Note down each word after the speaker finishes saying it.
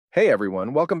Hey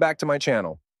everyone, welcome back to my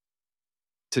channel.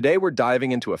 Today we're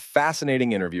diving into a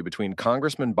fascinating interview between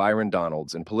Congressman Byron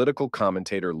Donalds and political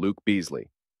commentator Luke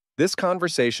Beasley. This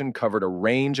conversation covered a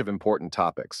range of important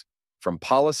topics, from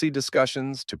policy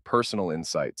discussions to personal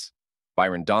insights.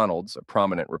 Byron Donalds, a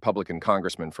prominent Republican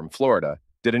congressman from Florida,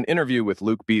 did an interview with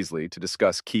Luke Beasley to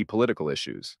discuss key political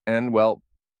issues, and, well,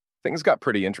 things got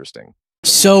pretty interesting.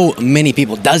 So many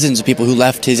people, dozens of people who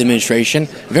left his administration,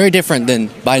 very different than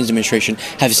Biden's administration,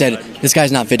 have said this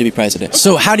guy's not fit to be president.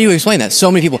 So how do you explain that? So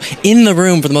many people in the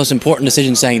room for the most important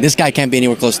decision saying this guy can't be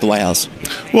anywhere close to the White House.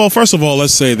 Well, first of all,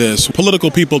 let's say this. Political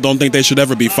people don't think they should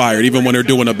ever be fired, even when they're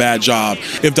doing a bad job.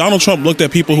 If Donald Trump looked at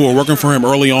people who were working for him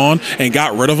early on and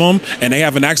got rid of them and they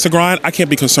have an axe to grind, I can't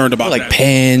be concerned about like that.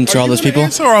 Pence or all those people?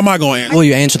 Or am I going to answer? Will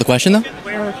you answer the question, though?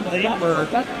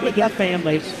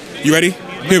 You ready?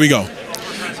 Here we go.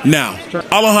 Now,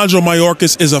 Alejandro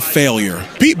Mayorkas is a failure.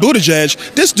 Pete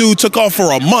Buttigieg, this dude took off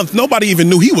for a month. Nobody even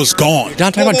knew he was gone. You're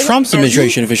not talking about Trump's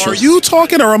administration officials. Are you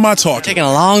talking or am I talking? Taking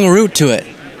a long route to it.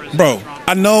 Bro,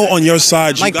 I know on your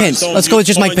side, Mike Pence. Let's go with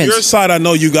just Mike Pence. On your side, I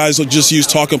know you guys will just use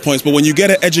talking points, but when you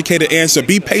get an educated answer,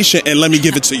 be patient and let me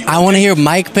give it to you. I want to hear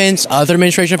Mike Pence, other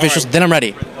administration officials, then I'm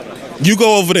ready. You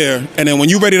go over there, and then when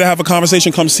you're ready to have a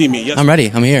conversation, come see me. Yes, I'm ready.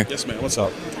 I'm here. Yes, man. What's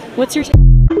up? What's your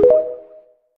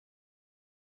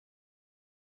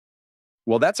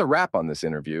Well, that's a wrap on this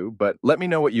interview, but let me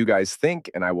know what you guys think,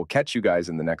 and I will catch you guys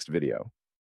in the next video.